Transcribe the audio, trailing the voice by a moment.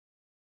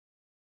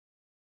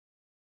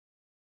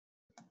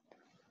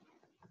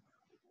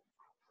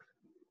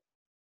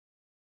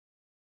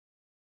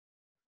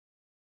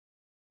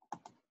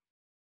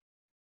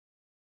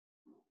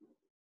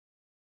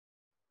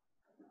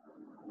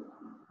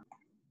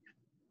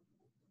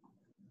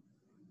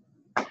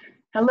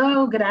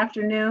Hello, good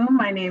afternoon.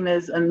 My name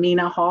is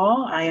Amina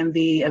Hall. I am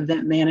the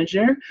event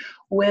manager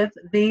with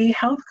the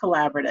Health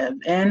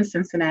Collaborative in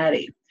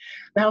Cincinnati.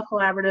 The Health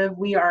Collaborative,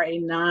 we are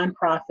a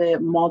nonprofit,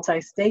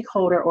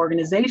 multi-stakeholder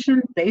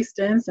organization based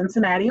in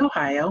Cincinnati,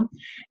 Ohio,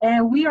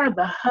 and we are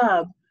the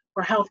hub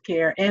for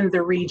healthcare in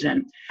the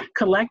region.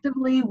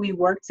 Collectively, we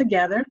work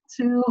together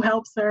to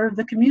help serve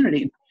the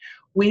community.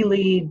 We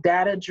lead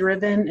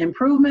data-driven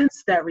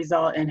improvements that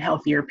result in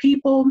healthier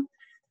people,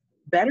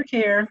 better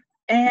care,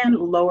 and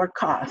lower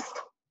cost.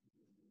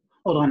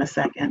 Hold on a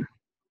second.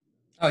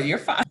 Oh, you're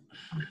fine.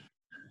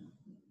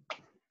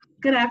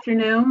 Good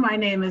afternoon. My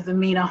name is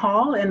Amina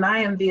Hall, and I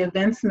am the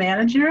events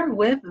manager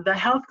with the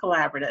Health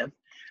Collaborative.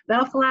 The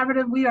Health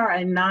Collaborative, we are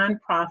a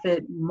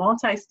nonprofit,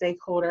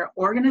 multi-stakeholder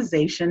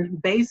organization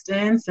based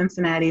in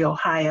Cincinnati,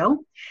 Ohio,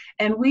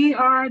 and we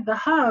are the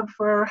hub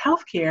for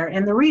healthcare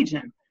in the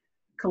region.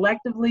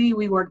 Collectively,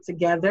 we work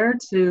together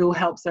to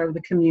help serve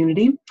the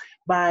community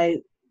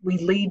we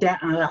lead that.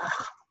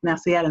 Now,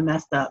 see, I done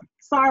messed up.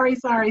 Sorry.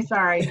 I'm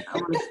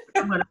gonna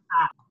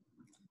stop.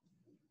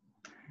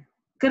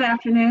 Good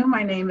afternoon.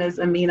 My name is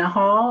Amina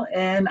Hall,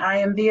 and I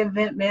am the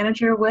event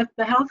manager with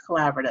the Health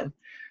Collaborative.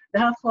 The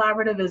Health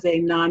Collaborative is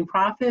a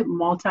nonprofit,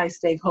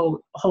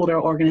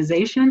 multi-stakeholder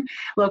organization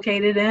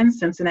located in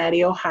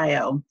Cincinnati,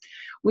 Ohio.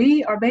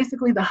 We are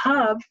basically the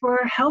hub for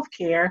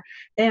healthcare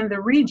in the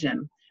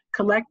region.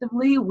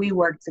 Collectively, we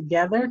work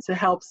together to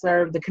help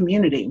serve the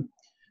community.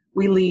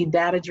 We lead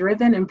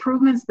data-driven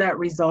improvements that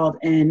result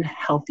in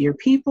healthier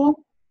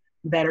people,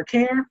 better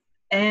care,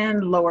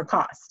 and lower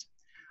cost.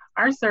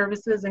 Our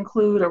services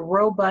include a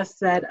robust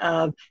set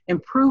of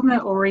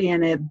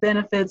improvement-oriented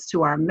benefits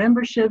to our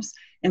memberships,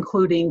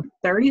 including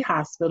 30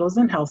 hospitals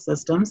and health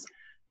systems,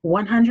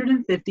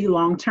 150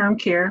 long-term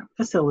care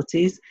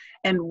facilities,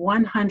 and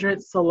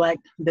 100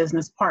 select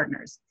business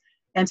partners.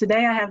 And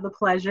today I have the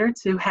pleasure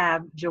to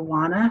have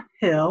Joanna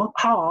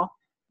Hall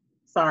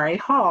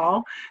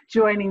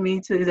joining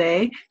me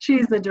today.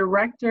 She's the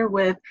director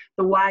with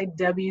the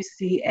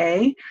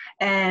YWCA,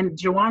 and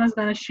Joanna's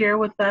going to share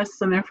with us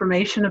some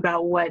information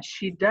about what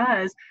she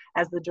does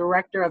as the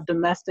director of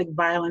domestic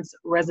violence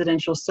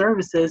residential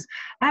services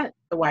at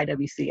the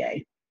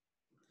YWCA.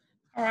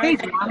 All right.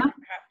 Hey, Joanna.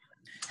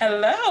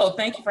 Hello,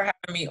 thank you for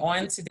having me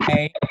on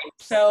today.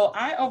 So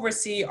I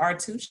oversee our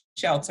two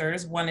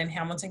shelters, one in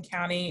Hamilton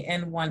County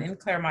and one in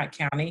Clermont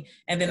County,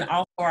 and then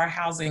also our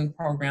housing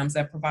programs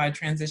that provide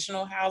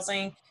transitional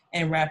housing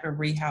and rapid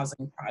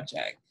rehousing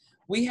project.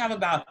 We have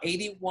about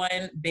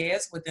 81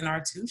 beds within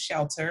our two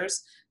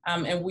shelters,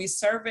 and we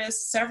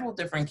service several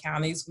different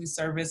counties. We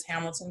service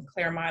Hamilton,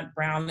 Clermont,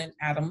 Brown, and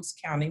Adams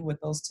County with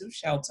those two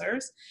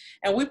shelters.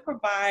 And we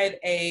provide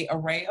an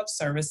array of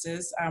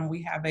services.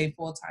 We have a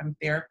full-time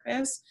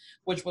therapist,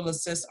 which will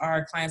assist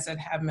our clients that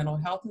have mental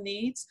health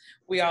needs.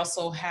 We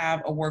also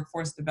have a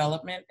workforce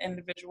development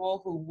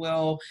individual who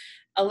will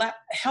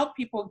help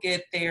people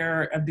get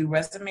do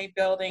resume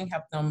building,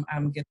 help them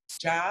get a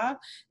job.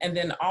 And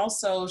then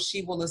also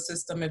she will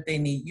assist them if they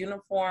need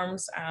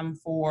uniforms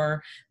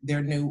for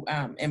their new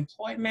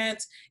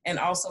employment, and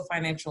also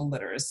financial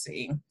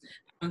literacy.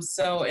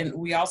 And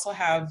we also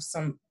have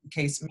some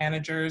case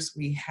managers.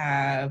 We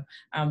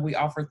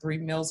offer 3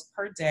 meals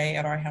per day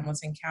at our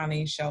Hamilton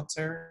County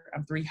shelter,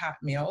 3 hot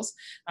meals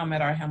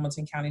at our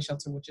Hamilton County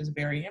shelter, which is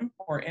very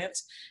important.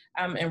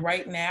 And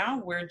right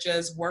now, we're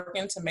just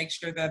working to make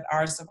sure that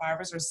our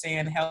survivors are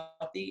staying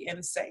healthy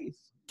and safe,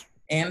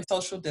 and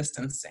social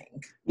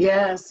distancing.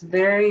 Yes,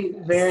 very,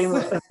 very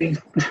much.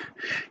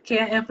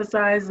 Can't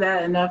emphasize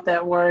that enough.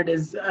 That word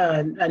is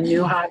a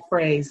new hot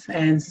phrase.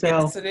 And so,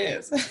 yes, it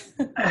is.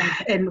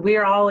 And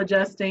we're all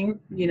adjusting.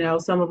 You know,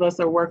 some of us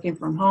are working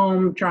from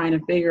home, trying to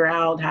figure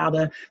out how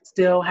to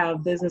still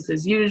have business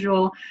as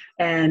usual.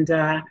 And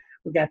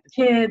we got the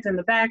kids in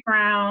the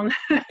background.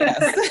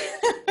 Yes.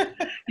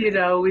 You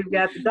know, we've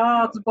got the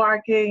dogs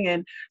barking,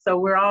 and so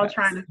we're all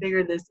trying to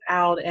figure this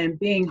out. And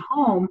being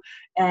home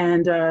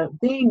and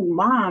being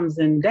moms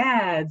and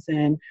dads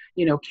and,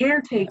 you know,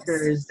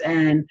 caretakers,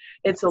 and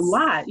it's a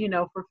lot, you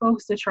know, for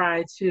folks to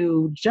try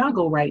to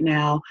juggle right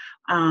now.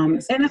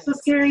 And it's a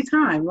scary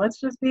time. Let's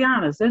just be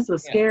honest. It's a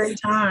scary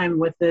time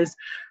with this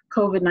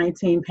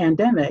COVID-19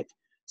 pandemic.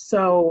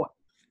 So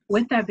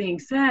with that being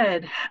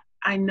said,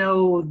 I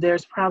know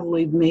there's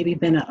probably maybe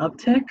been an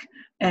uptick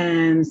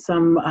and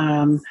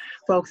some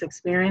folks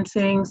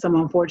experiencing some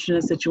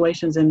unfortunate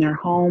situations in their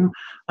home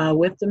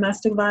with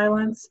domestic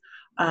violence.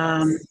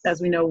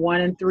 As we know,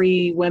 1 in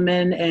 3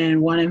 women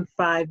and 1 in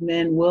 5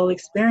 men will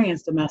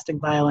experience domestic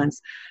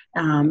violence.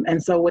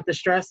 And so with the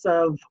stress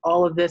of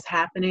all of this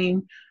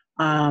happening,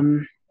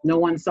 no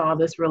one saw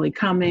this really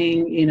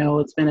coming. You know,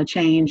 it's been a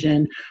change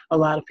in a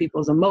lot of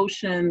people's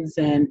emotions,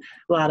 and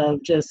a lot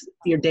of just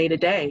your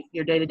day-to-day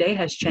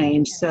has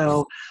changed.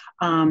 So,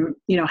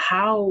 you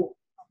know,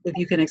 if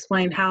you can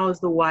explain, how is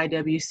the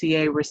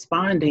YWCA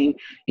responding,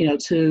 you know,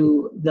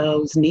 to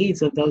those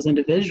needs of those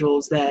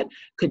individuals that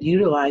could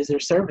utilize their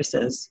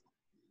services?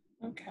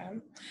 Okay.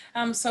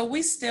 So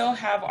we still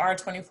have our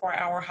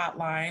 24-hour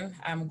hotline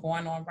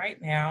going on right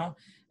now.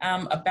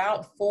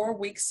 About 4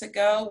 weeks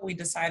ago, we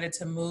decided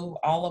to move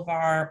all of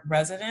our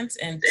residents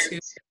into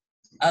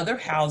other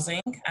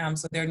housing.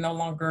 So they're no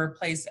longer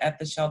placed at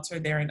the shelter.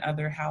 They're in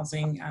other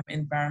housing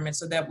environments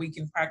so that we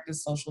can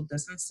practice social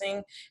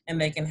distancing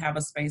and they can have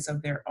a space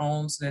of their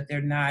own so that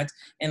they're not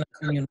in a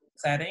communal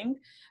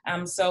setting.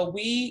 So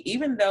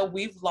even though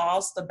we've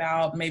lost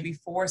about maybe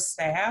 4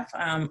 staff,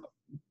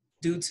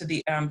 due to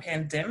the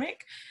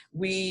pandemic,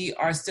 we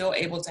are still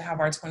able to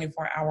have our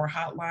 24-hour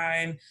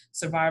hotline.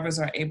 Survivors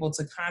are able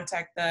to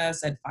contact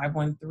us at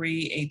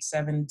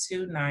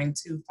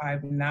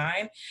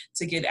 513-872-9259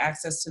 to get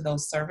access to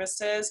those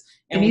services.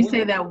 Can you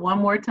say that one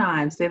more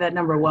time? Say that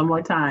number one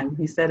more time.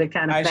 You said it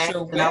kind of I fast,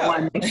 sure and I want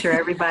to will. make sure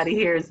everybody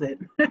hears it.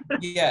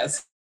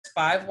 Yes,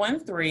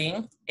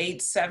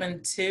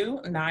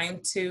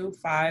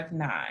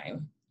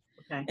 513-872-9259.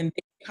 Okay. And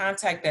they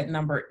contact that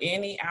number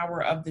any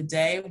hour of the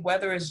day,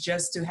 whether it's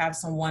just to have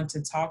someone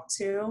to talk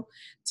to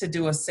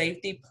do a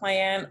safety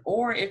plan,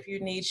 or if you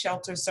need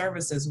shelter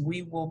services,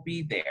 we will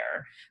be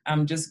there.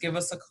 Just give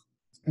us a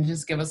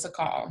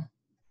call.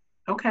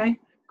 Okay,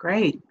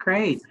 great,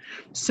 great.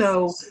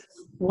 So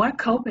what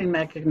coping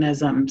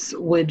mechanisms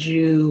would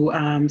you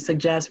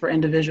suggest for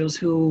individuals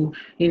who,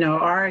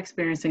 are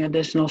experiencing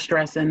additional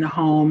stress in the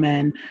home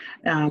and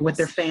with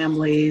their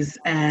families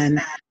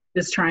and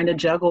just trying to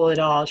juggle it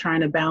all,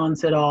 trying to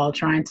balance it all,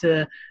 trying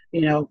to,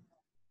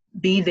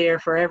 be there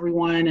for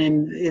everyone,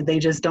 and they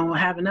just don't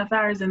have enough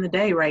hours in the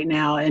day right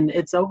now, and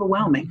it's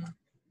overwhelming.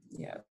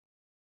 Yeah.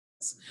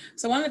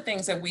 So one of the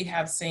things that we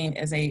have seen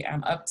is a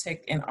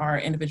uptick in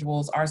our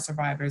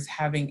survivors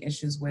having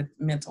issues with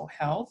mental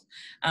health.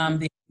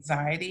 The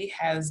anxiety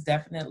has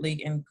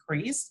definitely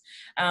increased.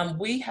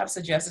 We have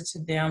suggested to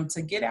them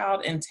to get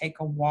out and take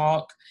a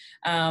walk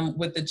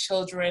with the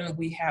children.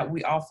 We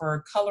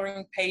offer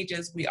coloring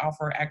pages. We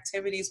offer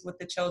activities with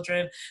the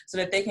children so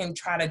that they can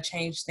try to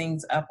change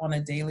things up on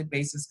a daily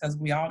basis, because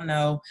we all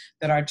know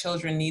that our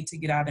children need to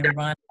get out and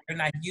run. They're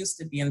not used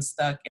to being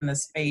stuck in the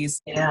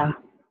space. Yeah.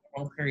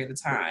 Long period of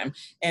time,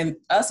 and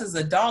us as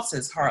adults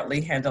is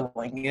hardly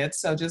handling it,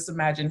 so just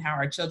imagine how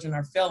our children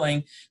are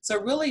feeling. So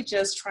really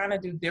just trying to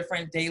do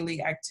different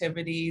daily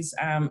activities,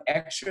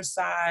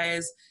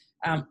 exercise,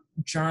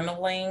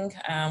 journaling.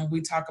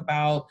 We talk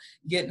about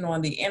getting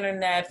on the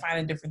internet,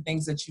 finding different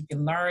things that you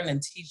can learn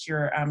and teach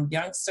your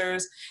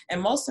youngsters,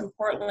 and most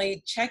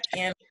importantly, check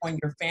in on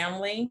your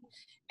family.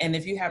 And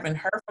if you haven't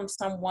heard from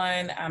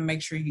someone,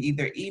 make sure you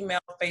either email,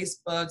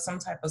 Facebook, some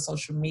type of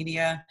social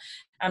media,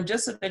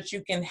 just so that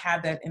you can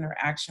have that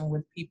interaction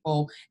with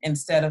people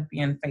instead of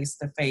being face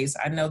to face.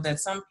 I know that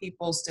some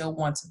people still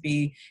want to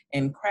be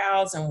in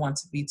crowds and want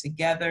to be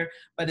together,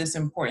 but it's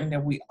important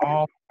that we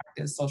all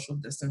practice social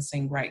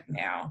distancing right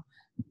now.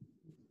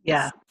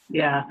 Yeah,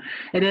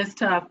 it is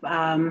tough.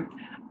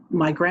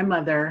 My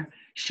grandmother,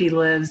 she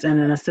lives in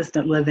an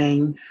assisted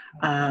living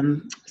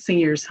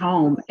seniors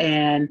home,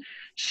 and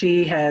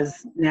she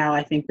has now,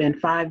 I think, been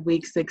 5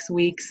 weeks, 6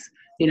 weeks,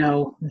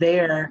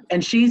 there,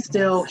 and she's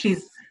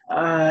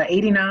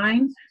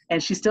 89,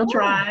 and she still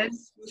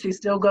drives. She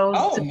still goes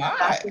to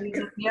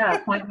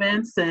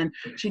appointments, and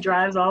she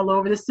drives all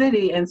over the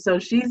city. And so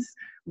she's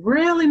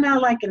really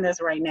not liking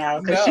this right now,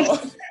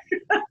 because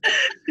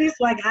she's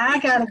like, I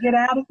gotta get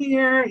out of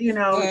here,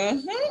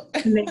 and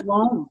they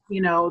won't,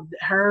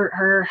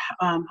 her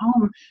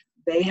home.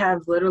 They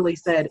have literally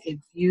said, if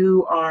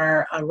you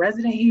are a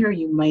resident here,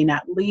 you may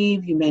not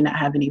leave, you may not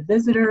have any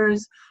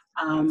visitors,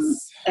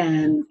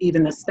 and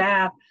even the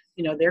staff,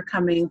 they're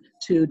coming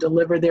to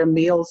deliver their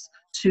meals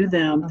to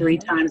them 3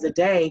 times a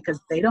day,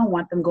 because they don't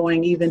want them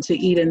going even to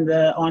eat in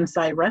the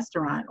on-site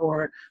restaurant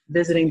or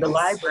visiting the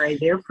library.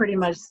 They're pretty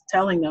much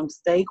telling them,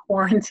 stay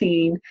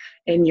quarantined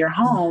in your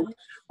home,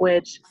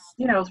 which,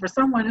 for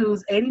someone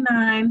who's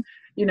 89,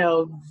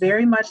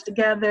 very much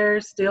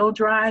together, still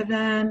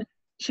driving,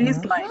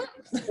 she's like,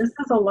 this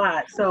is a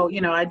lot. So,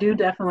 I do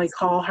definitely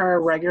call her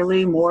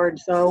regularly, more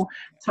so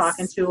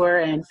talking to her.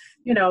 And,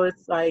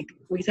 it's like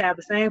we have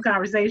the same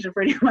conversation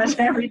pretty much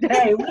every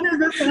day. When is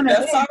this going to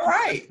That's all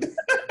right.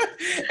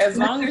 As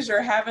long as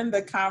you're having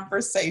the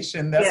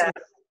conversation, that's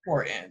what's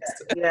important.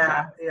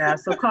 Yeah.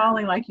 So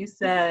calling, like you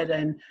said,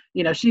 and,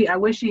 I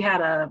wish she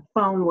had a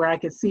phone where I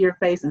could see her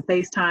face and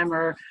FaceTime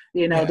her,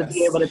 to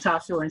be able to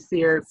talk to her and see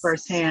her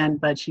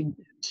firsthand, but she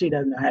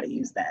doesn't know how to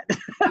use that.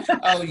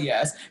 Oh,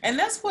 yes. And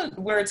that's what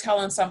we're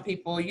telling some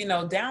people,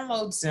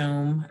 download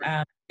Zoom,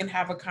 you can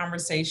have a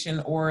conversation,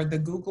 or the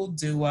Google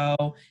Duo.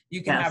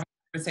 You can have a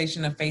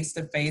conversation of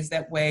face-to-face.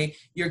 That way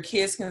your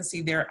kids can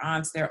see their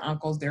aunts, their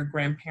uncles, their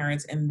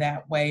grandparents in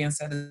that way,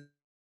 instead of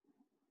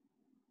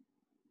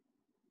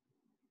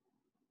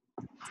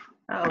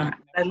on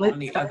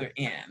the other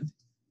end.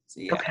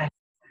 So, yeah.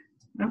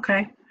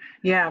 Okay.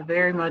 Yeah,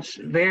 very much,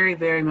 very,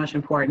 very much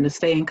important to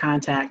stay in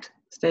contact,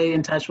 stay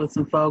in touch with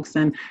some folks.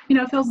 And,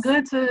 it feels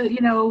good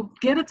to,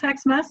 get a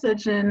text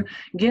message and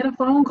get a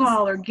phone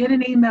call or get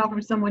an email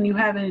from someone you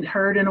haven't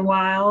heard in a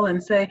while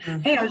and say,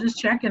 hey, I was just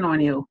checking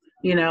on you.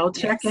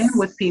 Check in Yes.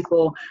 with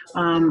people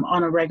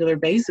on a regular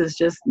basis,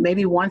 just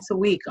maybe once a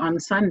week on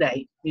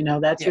Sunday.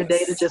 That's your day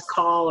to Yes. just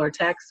call or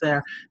text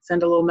or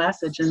send a little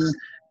message, and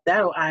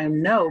that'll, I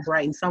know,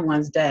 brighten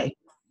someone's day.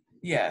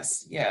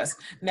 Yes, yes.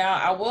 Now,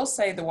 I will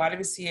say the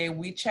YWCA,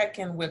 we check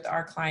in with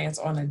our clients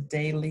on a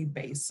daily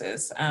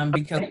basis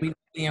because we know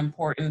the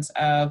importance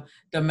of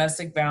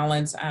domestic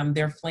violence.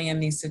 They're fleeing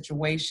these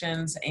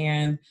situations,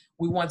 and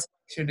we want to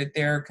make sure that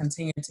they're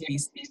continuing to be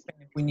safe.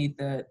 And if we need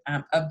to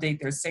update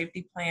their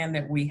safety plan,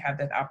 that we have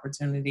that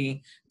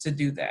opportunity to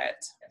do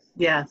that.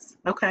 Yes.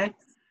 Okay.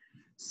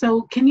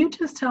 So, can you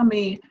just tell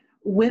me,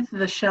 with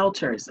the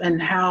shelters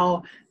and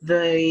how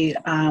the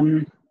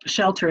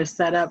shelter is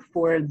set up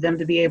for them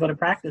to be able to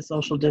practice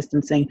social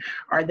distancing?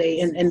 Are they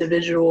in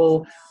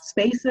individual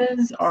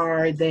spaces?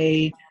 Are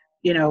they,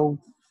 you know,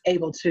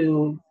 able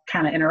to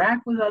kind of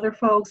interact with other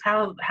folks?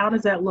 How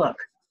does that look?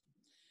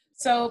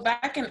 So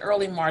back in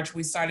early March,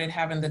 we started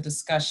having the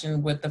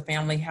discussion with the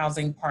Family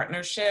Housing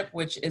Partnership,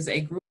 which is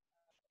a group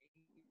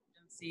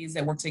of agencies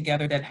that work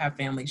together that have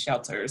family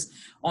shelters,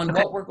 on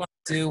Okay. what we're going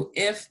to do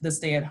if the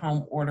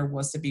stay-at-home order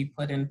was to be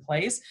put in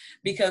place,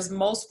 because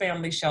most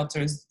family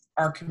shelters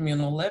are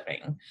communal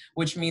living,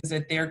 which means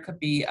that there could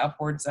be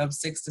upwards of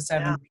 6 to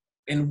 7 Yeah. people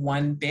in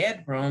one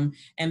bedroom,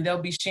 and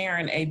they'll be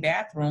sharing a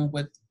bathroom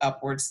with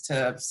upwards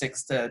to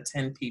 6 to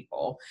 10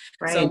 people.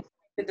 Right. So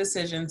the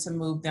decision to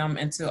move them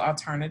into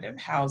alternative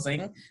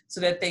housing so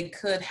that they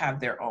could have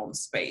their own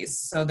space,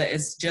 so that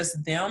it's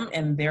just them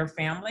and their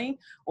family,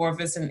 or if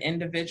it's an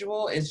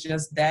individual, it's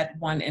just that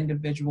one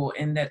individual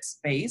in that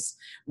space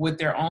with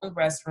their own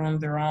restroom,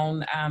 their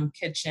own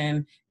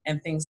kitchen,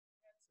 and things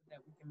like that, so that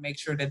we can make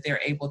sure that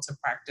they're able to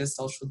practice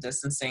social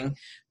distancing.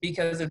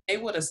 Because if they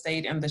would have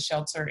stayed in the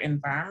shelter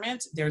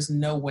environment, there's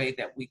no way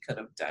that we could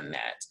have done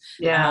that.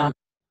 Yeah.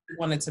 We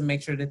wanted to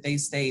make sure that they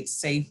stayed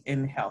safe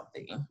and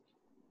healthy.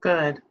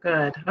 Good,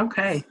 good.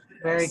 Okay,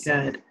 very Yes.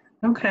 good.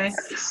 Okay.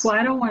 Yes. Well,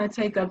 I don't want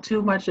to take up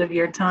too much of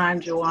your time,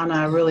 Joanna.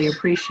 I really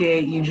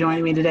appreciate you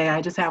joining me today. I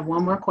just have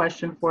one more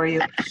question for you.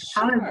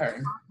 How does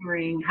Sure.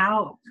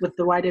 with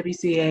the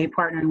YWCA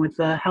partnering with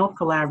the Health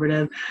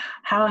Collaborative,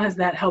 how has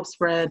that helped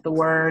spread the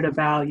word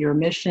about your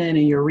mission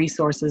and your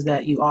resources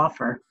that you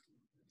offer?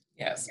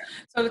 Yes.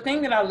 So the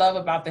thing that I love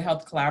about the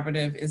Health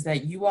Collaborative is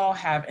that you all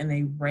have an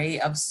array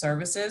of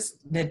services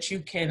that you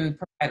can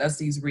provide us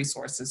these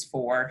resources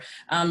for.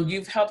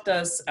 You've helped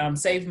us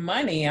save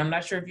money. I'm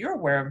not sure if you're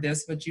aware of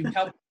this, but you've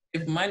helped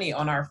save money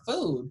on our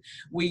food.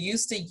 We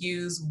used to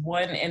use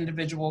one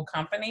individual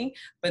company,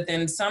 but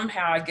then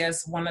somehow I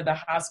guess one of the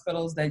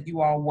hospitals that you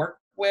all work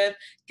with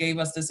gave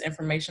us this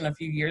information a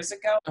few years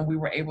ago, and we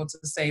were able to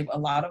save a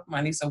lot of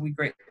money. So we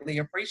greatly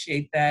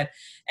appreciate that.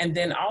 And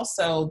then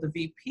also the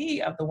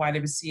VP of the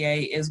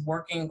YWCA is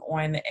working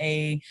on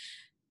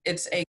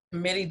it's a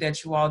committee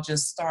that you all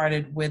just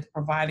started with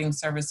providing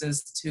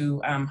services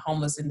to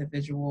homeless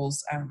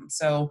individuals.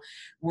 So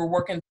we're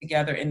working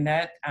together in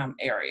that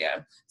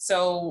area.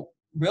 So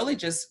really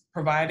just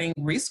providing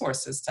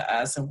resources to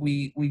us, and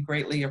we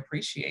greatly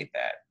appreciate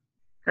that.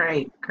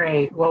 Great,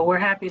 great. Well, we're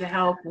happy to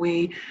help.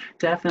 We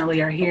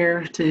definitely are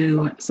here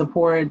to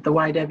support the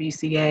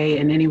YWCA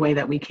in any way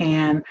that we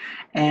can.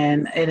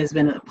 And it has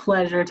been a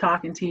pleasure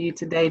talking to you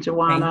today,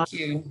 Joanna. Thank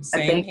you. I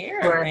Same thank you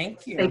here. for Thank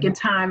taking you.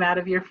 time out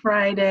of your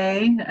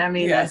Friday. I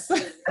mean, Yes.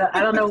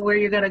 I don't know where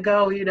you're going to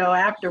go,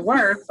 after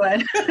work,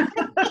 but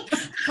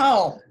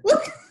Home.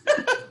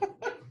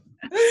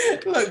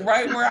 Look,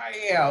 right where I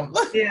am.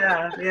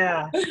 yeah,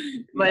 yeah.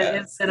 But it's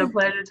Yes. been a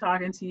pleasure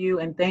talking to you,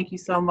 and thank you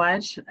so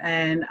much.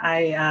 And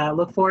I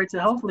look forward to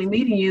hopefully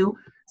meeting you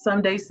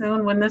someday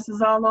soon when this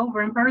is all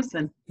over in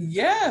person.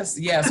 Yes.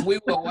 Yes, we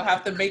will. We'll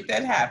have to make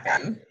that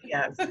happen.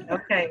 Yes.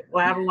 Okay.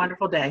 Well, have a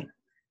wonderful day.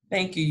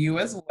 Thank you. You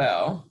as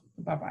well.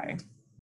 Bye bye.